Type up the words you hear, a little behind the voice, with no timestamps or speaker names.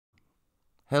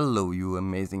Hello, you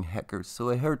amazing hackers. So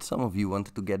I heard some of you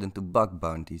wanted to get into bug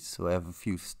bounties, so I have a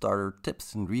few starter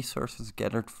tips and resources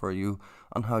gathered for you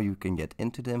on how you can get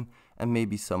into them, and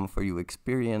maybe some for you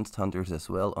experienced hunters as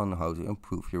well on how to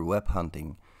improve your web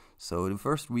hunting. So the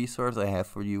first resource I have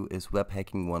for you is Web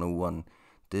Hacking 101.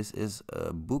 This is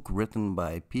a book written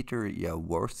by Peter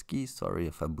Jaworski. Sorry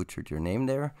if I butchered your name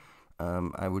there.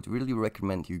 I would really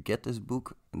recommend you get this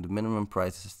book. The minimum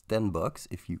price is $10.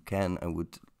 If you can, I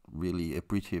would really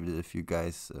appreciate it if you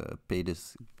guys pay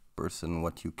this person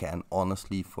what you can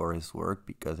honestly for his work,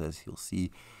 because as you'll see,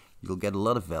 you'll get a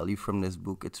lot of value from this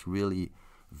book. It's really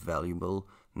valuable.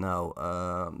 Now,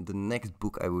 the next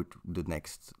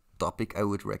topic I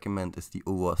would recommend is the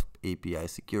OWASP API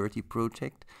security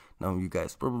project. Now, you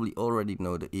guys probably already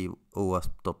know the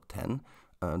OWASP top 10.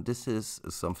 This is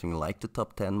something like the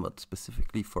top 10, but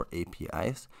specifically for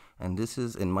APIs. And this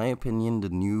is, in my opinion, the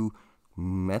new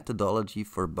methodology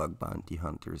for bug bounty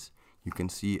hunters. You can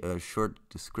see a short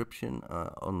description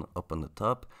up on the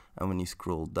top, and when you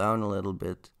scroll down a little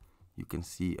bit, you can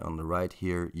see on the right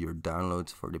here your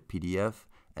downloads for the PDF,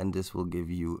 and this will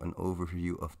give you an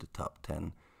overview of the top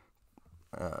 10.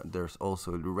 There's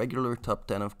also the regular top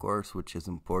 10, of course, which is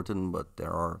important, but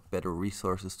there are better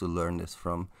resources to learn this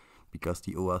from, because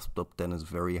the OWASP top 10 is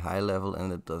very high level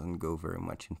and it doesn't go very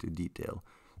much into detail.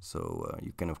 So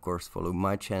you can of course follow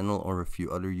my channel or a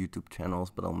few other YouTube channels,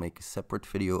 but I'll make a separate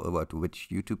video about which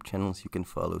YouTube channels you can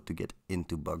follow to get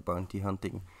into bug bounty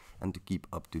hunting and to keep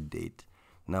up to date.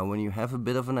 Now, when you have a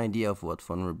bit of an idea of what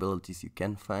vulnerabilities you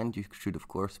can find, you should of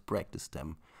course practice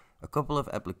them. A couple of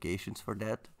applications for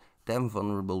that, Damn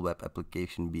Vulnerable Web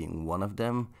Application being one of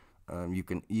them. You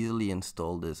can easily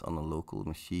install this on a local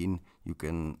machine. You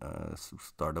can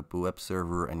start up a web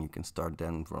server and you can start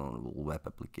Damn Vulnerable Web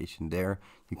Application there.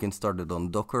 You can start it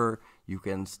on Docker. You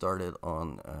can start it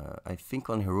on, I think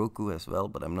on Heroku as well,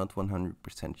 but I'm not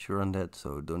 100% sure on that,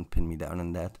 so don't pin me down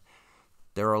on that.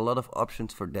 There are a lot of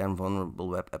options for Damn Vulnerable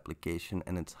Web Application,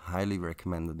 and it's highly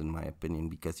recommended in my opinion,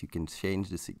 because you can change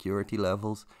the security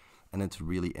levels and it's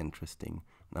really interesting.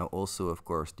 Now also, of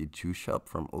course, the Juice Shop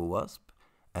from OWASP.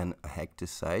 And Hack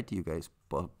This Site. You guys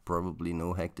probably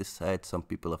know Hack This Site. Some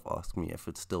people have asked me if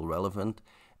it's still relevant.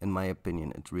 In my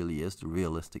opinion, it really is. The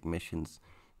realistic missions,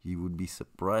 you would be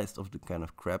surprised of the kind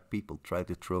of crap people try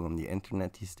to throw on the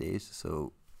internet these days.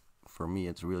 So for me,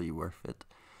 it's really worth it.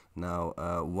 Now,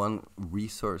 one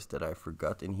resource that I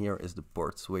forgot in here is the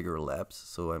Portswigger Labs.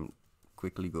 So I'm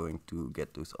quickly going to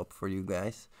get those up for you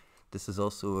guys. This is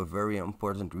also a very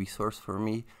important resource for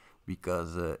me,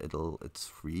 because it's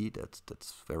free.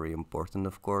 That's very important,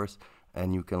 of course,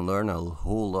 and you can learn a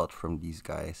whole lot from these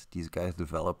guys. These guys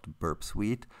developed Burp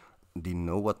Suite. They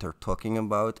know what they're talking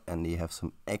about, and they have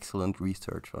some excellent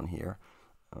research on here,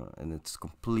 and it's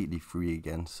completely free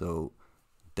again, so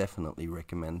definitely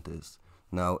recommend this.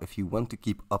 Now, if you want to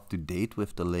keep up to date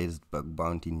with the latest bug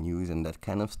bounty news and that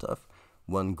kind of stuff,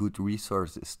 one good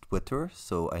resource is Twitter.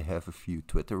 So I have a few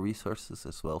Twitter resources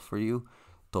as well for you.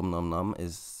 Tom Nam Nam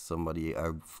is somebody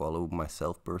I follow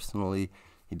myself personally.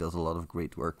 He does a lot of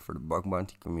great work for the bug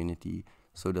bounty community.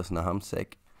 So does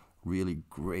Nahamsek, really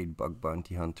great bug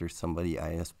bounty hunter, somebody I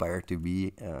aspire to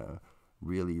be.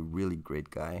 Really great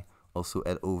guy. Also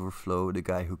Ed Overflow, the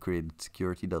guy who created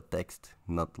security.txt,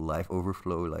 not live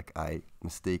overflow like I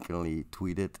mistakenly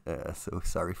tweeted. So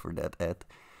sorry for that, Ed.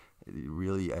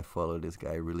 Really, I follow this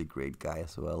guy, really great guy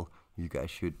as well. You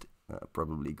guys should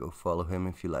probably go follow him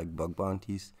if you like bug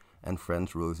bounties. And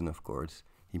Franz Rosen, of course.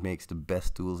 He makes the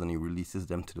best tools and he releases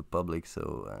them to the public,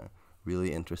 so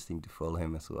really interesting to follow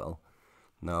him as well.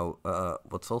 Now,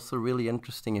 what's also really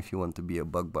interesting if you want to be a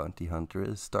bug bounty hunter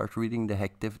is start reading the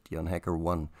Hacktivity on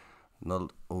HackerOne.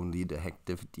 Not only the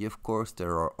Hacktivity, of course,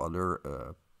 there are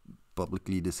other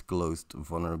publicly disclosed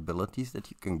vulnerabilities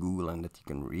that you can Google and that you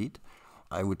can read.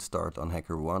 I would start on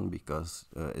HackerOne because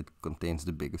it contains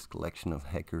the biggest collection of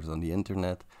hackers on the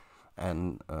internet,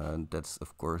 and that's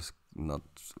of course not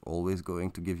always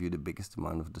going to give you the biggest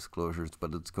amount of disclosures,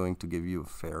 but it's going to give you a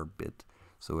fair bit.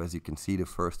 So as you can see, the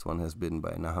first one has been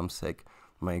by Nahamsek.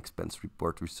 My expense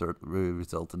report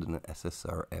resulted in an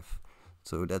SSRF.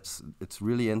 So it's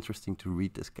really interesting to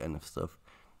read this kind of stuff.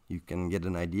 You can get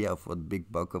an idea of what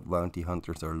big bug bounty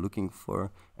hunters are looking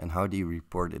for and how they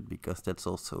report it, because that's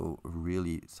also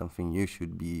really something you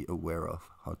should be aware of,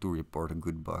 how to report a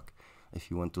good bug. If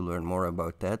you want to learn more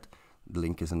about that, the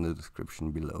link is in the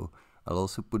description below. I'll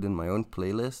also put in my own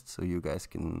playlist so you guys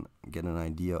can get an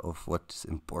idea of what's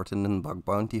important in bug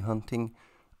bounty hunting.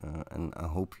 And I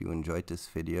hope you enjoyed this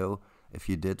video. If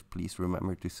you did, please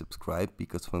remember to subscribe,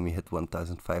 because when we hit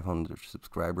 1,500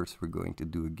 subscribers, we're going to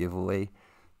do a giveaway.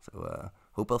 So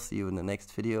Hope I'll see you in the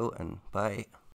next video, and bye.